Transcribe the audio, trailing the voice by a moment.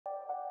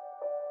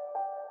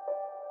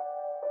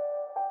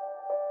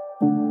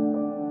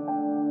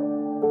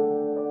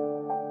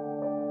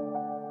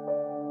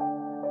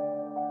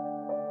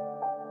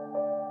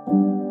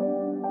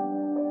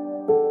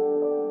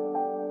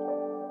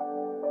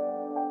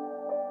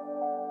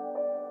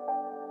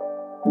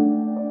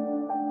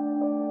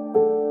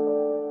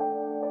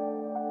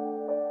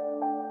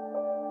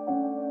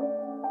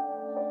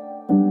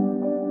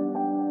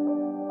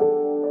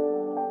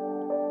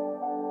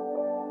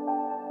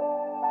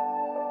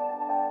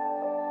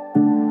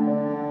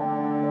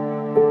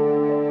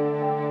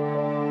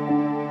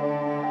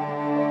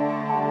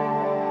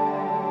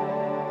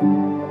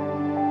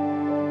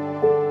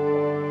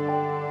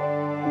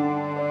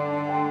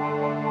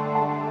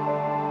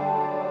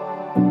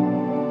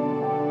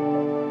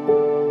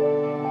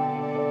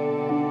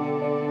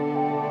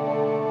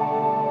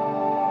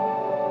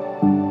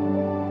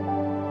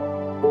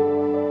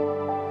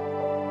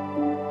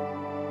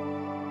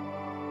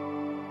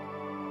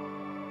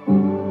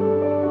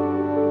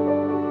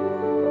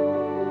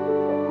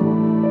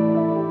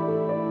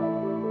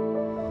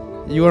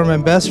You are my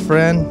best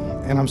friend,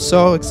 and I'm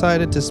so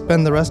excited to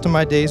spend the rest of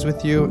my days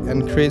with you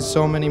and create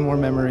so many more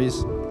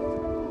memories.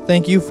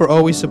 Thank you for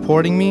always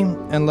supporting me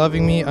and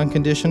loving me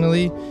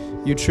unconditionally.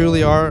 You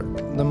truly are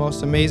the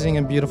most amazing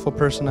and beautiful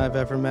person I've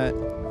ever met.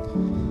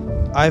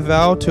 I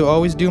vow to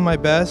always do my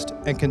best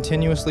and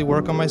continuously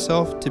work on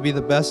myself to be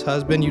the best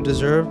husband you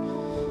deserve.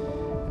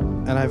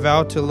 And I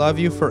vow to love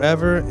you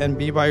forever and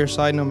be by your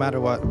side no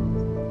matter what.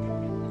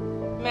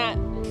 Matt,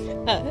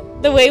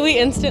 the way we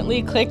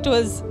instantly clicked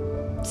was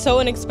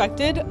so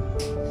unexpected.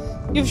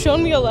 You've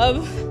shown me a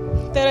love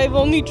that I've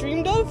only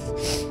dreamed of.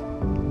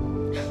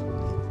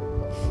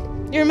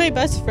 You're my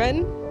best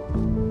friend,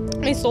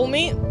 my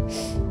soulmate,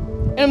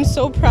 and I'm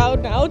so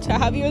proud now to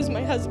have you as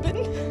my husband.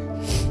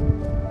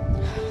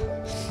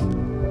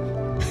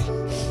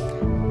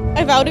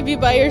 I vow to be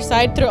by your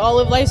side through all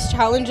of life's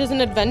challenges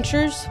and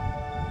adventures,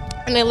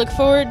 and I look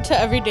forward to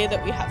every day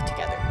that we have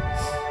together.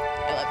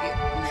 I love you.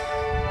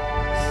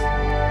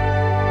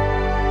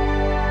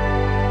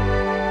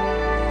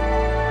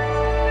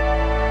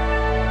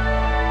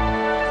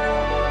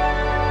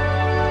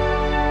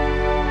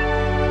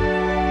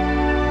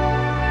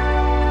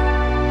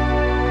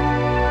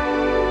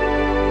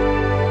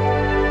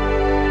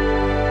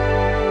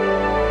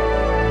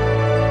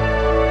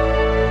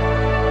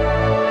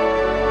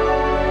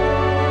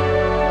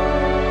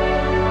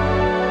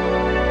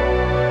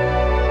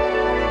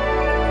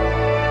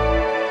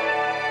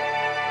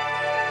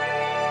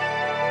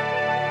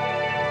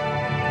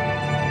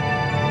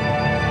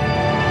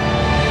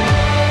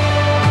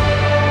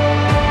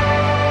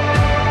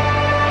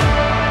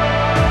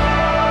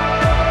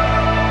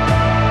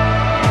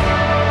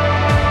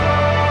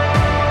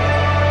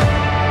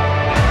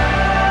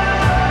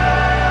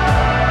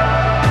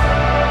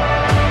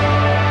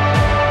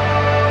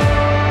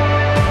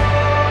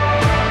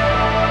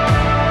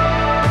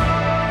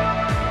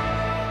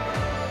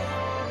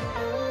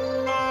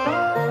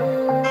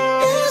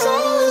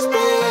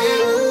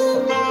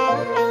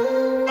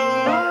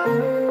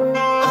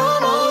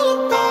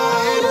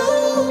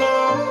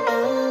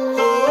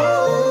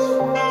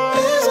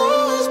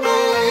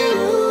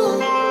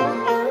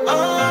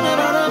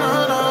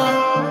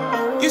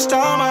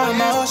 Stole my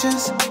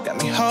emotions, got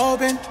me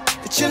hoping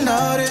that you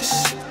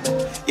notice.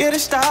 You're the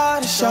star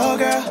of the show,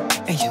 girl,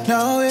 and you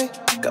know it.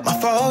 Got my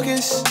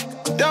focus,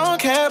 don't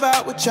care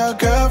about what your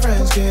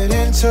girlfriends get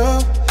into,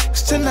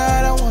 'cause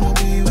tonight I wanna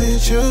be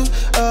with you.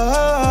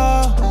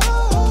 Oh,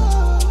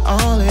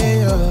 only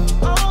you,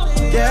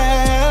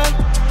 yeah.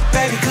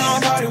 Baby,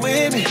 come party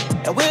with me,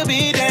 and we'll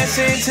be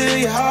dancing to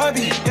your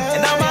heartbeat.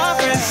 And all my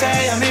friends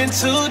say I'm in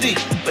too deep,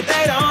 but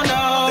they don't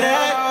know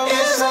that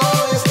it's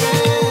always been.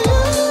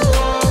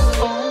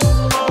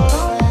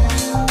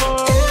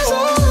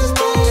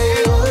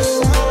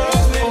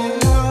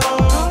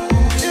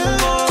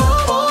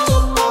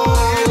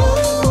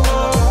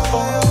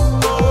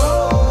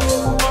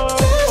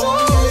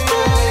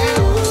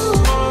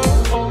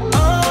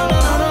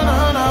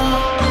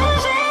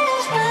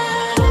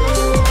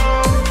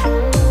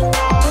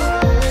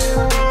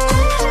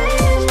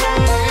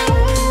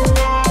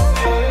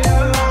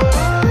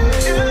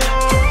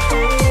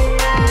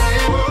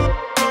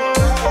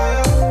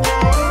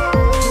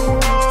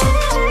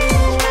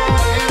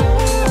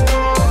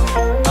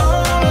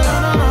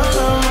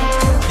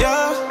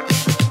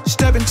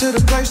 To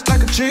the place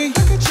like a G.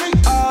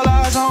 All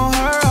eyes on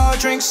her, all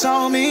drinks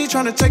on me.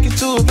 Tryna take you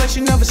to a place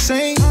you never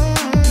seen.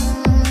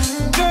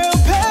 Girl,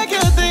 pack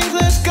your things,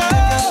 let's go.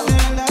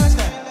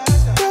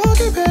 Don't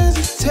keep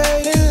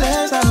hesitating,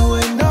 let's not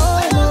wait no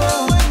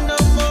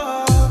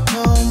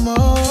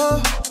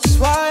more. That's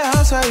why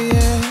I'm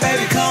saying,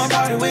 baby, come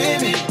party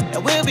with me,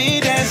 and we'll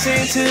be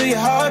dancing to your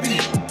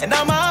heartbeat. And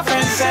all my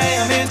friends say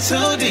I'm in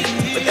too deep,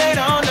 but they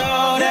don't know.